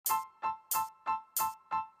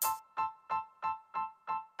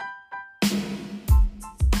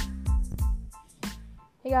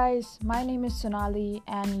guys, my name is Sonali,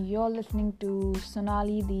 and you're listening to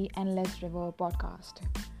Sonali the Endless River podcast.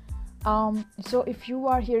 So if you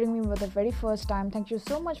are hearing me for the very first time, thank you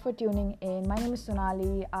so much for tuning in. My name is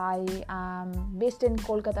Sonali. I am based in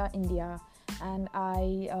Kolkata, India, and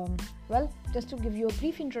just to give you a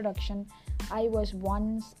brief introduction, I was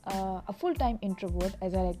once a full-time introvert,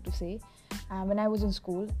 as I like to say, when I was in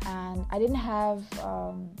school, and I didn't have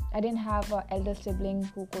an elder sibling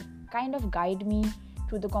who could kind of guide me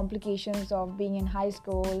through the complications of being in high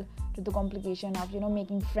school, to the complication of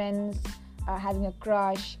making friends, having a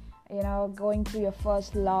crush, going through your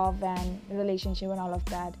first love and relationship and all of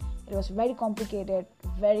that. It was very complicated,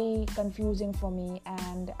 very confusing for me,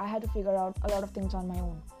 and I had to figure out a lot of things on my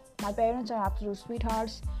own. My parents are absolute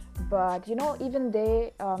sweethearts, but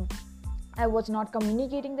even I was not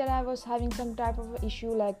communicating that I was having some type of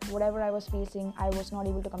issue, like whatever I was facing, I was not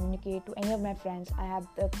able to communicate to any of my friends. I had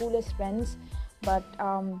the coolest friends, but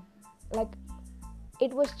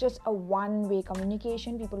it was just a one-way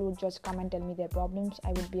communication. People would just come and tell me their problems.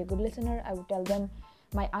 I would be a good listener. I would tell them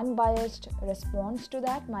my unbiased response to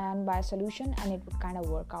that, my unbiased solution, and it would kind of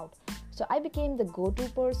work out. So I became the go-to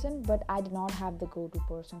person, but I did not have the go-to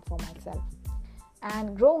person for myself.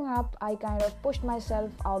 And growing up, I kind of pushed myself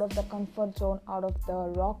out of the comfort zone, out of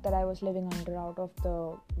the rock that I was living under, out of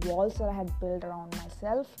the walls that I had built around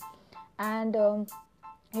myself. And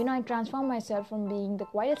I transformed myself from being the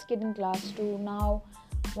quietest kid in class to now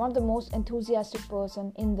one of the most enthusiastic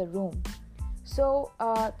person in the room. So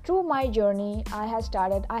through my journey, I have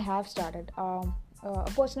started a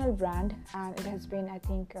personal brand, and it has been, I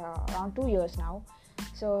think, around 2 years now.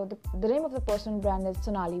 So the name of the personal brand is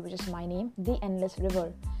Sonali, which is my name, The Endless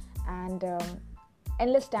River. And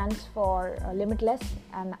Endless stands for limitless,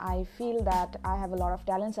 and I feel that I have a lot of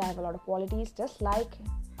talents, I have a lot of qualities, just like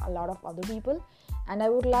a lot of other people. And I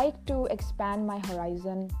would like to expand my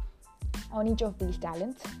horizon on each of these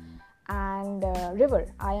talents. And River,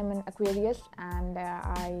 I am an Aquarius, and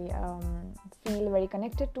I feel very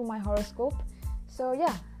connected to my horoscope. So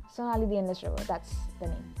yeah, Sonali the Endless River, that's the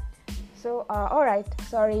name. So alright,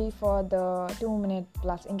 sorry for the 2-minute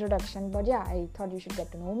plus introduction, but yeah, I thought you should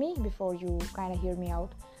get to know me before you kind of hear me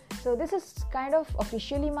out. So this is kind of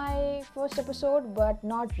officially my first episode, but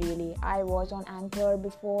not really. I was on Anchor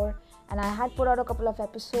before, and I had put out a couple of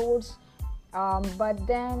episodes, but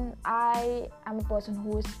then I am a person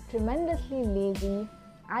who is tremendously lazy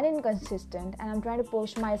and inconsistent, and I'm trying to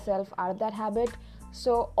push myself out of that habit.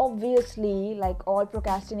 So obviously, like all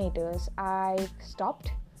procrastinators, I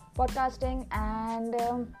stopped podcasting and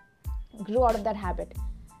grew out of that habit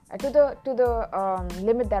to the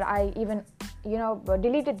limit that I even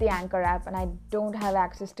deleted the Anchor app, and I don't have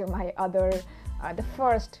access to my other the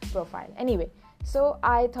first profile anyway. So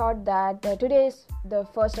I thought that today is the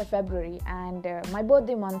 1st of February, and my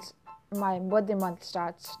birthday month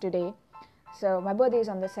starts today. So my birthday is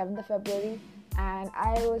on the 7th of February, and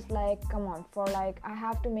I was like, come on, I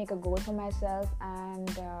have to make a goal for myself. And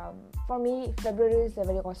for me, February is a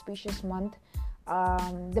very auspicious month.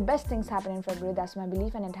 The best things happen in February, that's my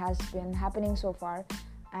belief, and it has been happening so far.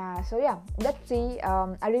 So yeah, let's see.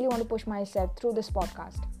 I really want to push myself through this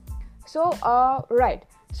podcast. So right,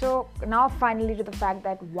 so now finally to the fact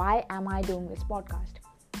that why am I doing this podcast?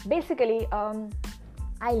 Basically,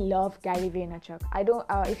 I love Gary Vaynerchuk.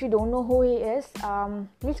 If you don't know who he is,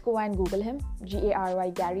 please go and Google him.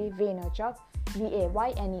 Gary, Gary Vaynerchuk,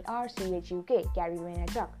 Vaynerchuk, Gary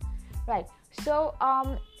Vaynerchuk. Right. So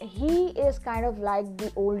he is kind of like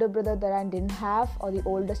the older brother that I didn't have, or the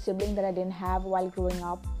older sibling that I didn't have while growing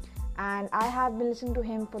up. And I have been listening to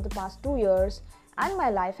him for the past 2 years, and my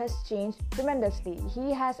life has changed tremendously.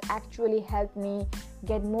 He has actually helped me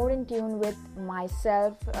get more in tune with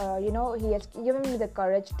myself. He has given me the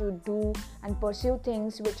courage to do and pursue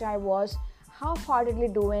things which I was half-heartedly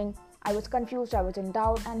doing. I was confused, I was in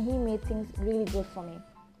doubt, and he made things really good for me.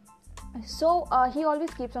 So he always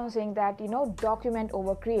keeps on saying that document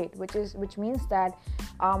over create, which means that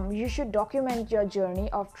you should document your journey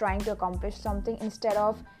of trying to accomplish something instead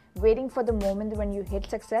of waiting for the moment when you hit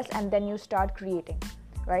success and then you start creating,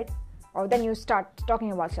 right? Or then you start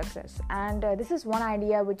talking about success. And this is one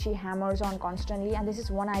idea which he hammers on constantly, and this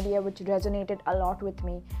is one idea which resonated a lot with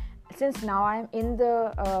me, since now I'm in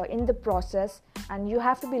the process, and you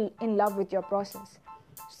have to be in love with your process.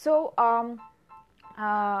 So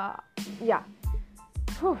yeah.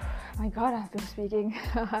 Whew, my God, I've been speaking.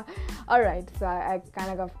 All right, so I kind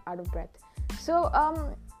of got out of breath. So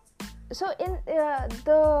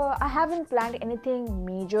I haven't planned anything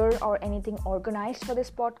major or anything organized for this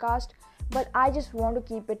podcast, but I just want to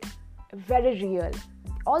keep it very real.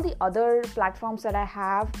 All the other platforms that I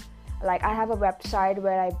have, Like I have a website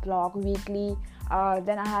where I blog weekly.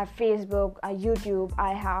 Then I have Facebook, YouTube.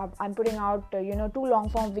 I'm putting out 2 long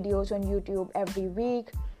form videos on YouTube every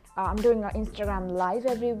week. I'm doing an Instagram live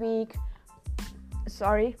every week.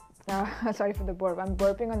 Sorry for the burp. I'm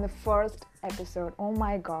burping on the first episode. Oh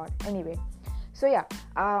my god. Anyway, so yeah,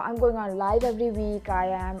 I'm going on live every week.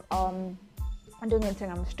 I'm doing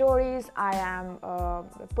Instagram stories. I am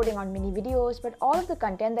putting on mini videos, but all of the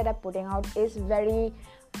content that I'm putting out is very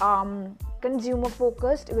consumer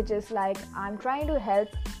focused, which is like I'm trying to help.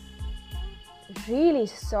 Really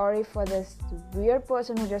sorry for this weird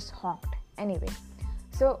person who just honked. Anyway,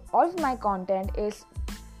 so all of my content is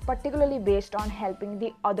particularly based on helping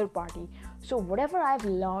the other party. So whatever I've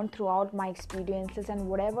learned throughout my experiences and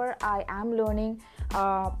whatever I am learning,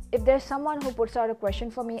 if there's someone who puts out a question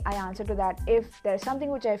for me, I answer to that. If there's something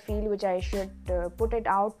which I feel which I should put it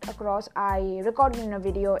out across, I record it in a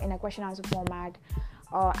video in a question answer format,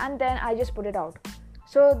 and then I just put it out.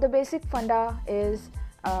 So the basic funda is,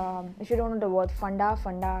 if you don't know the word funda,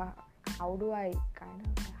 how do I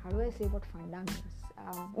say what funda means?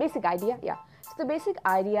 Basic idea, yeah. So the basic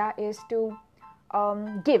idea is to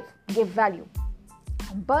give value.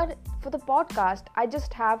 But for the podcast, I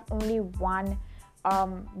just have only one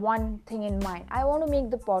thing in mind. I want to make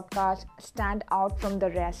the podcast stand out from the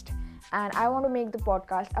rest, and I want to make the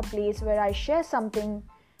podcast a place where I share something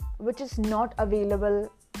which is not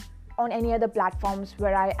available on any other platforms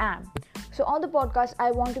where I am. So on the podcast,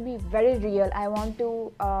 I want to be very real. I want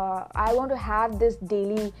to have this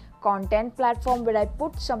daily content platform where I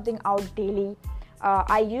put something out daily.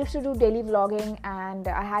 I used to do daily vlogging, and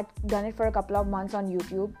I had done it for a couple of months on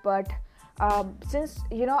YouTube. But since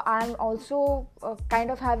I'm also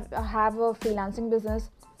kind of have a freelancing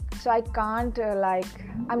business, so I can't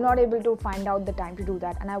I'm not able to find out the time to do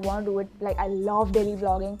that. And I want to do it. Like, I love daily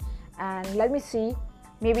vlogging, and let me see.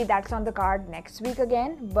 Maybe that's on the card next week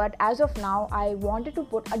again. But as of now, I wanted to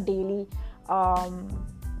put a daily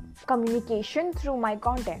communication through my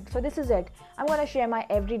content. So this is it. I'm going to share my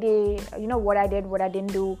everyday, what I did, what I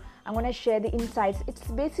didn't do. I'm going to share the insights. It's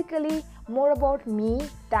basically more about me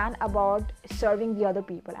than about serving the other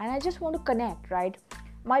people. And I just want to connect, right?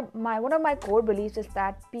 One of my core beliefs is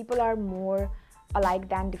that people are more alike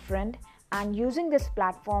than different. And using this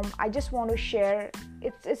platform, I just want to share.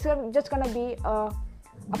 It's just going to be a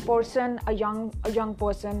young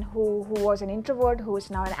person who was an introvert, who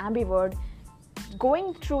is now an ambivert,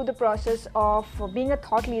 going through the process of being a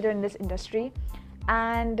thought leader in this industry,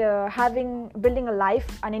 and building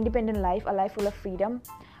an independent life, a life full of freedom,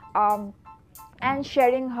 and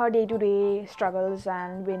sharing her day-to-day struggles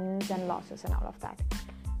and wins and losses and all of that.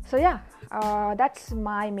 So yeah, that's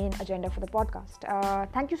my main agenda for the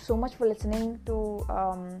podcast. Thank you so much for listening to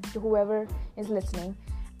whoever is listening.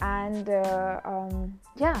 And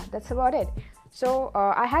yeah, that's about it. So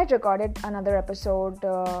I had recorded another episode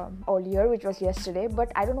earlier, which was yesterday, but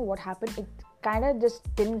I don't know what happened. It kind of just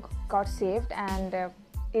didn't got saved, and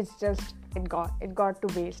it got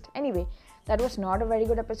to waste. Anyway, that was not a very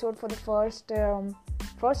good episode for the first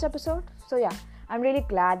episode. So yeah, I'm really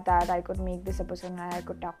glad that I could make this episode and I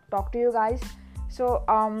could talk to you guys. So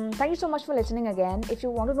thank you so much for listening again. If you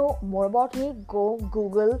want to know more about me, go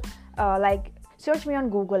Google, search me on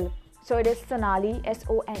Google. So it is Sonali,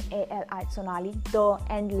 Sonali, Sonali, the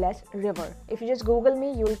endless river. If you just Google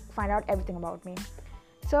me, you'll find out everything about me.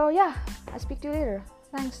 So yeah, I'll speak to you later.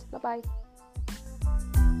 Thanks. Bye-bye.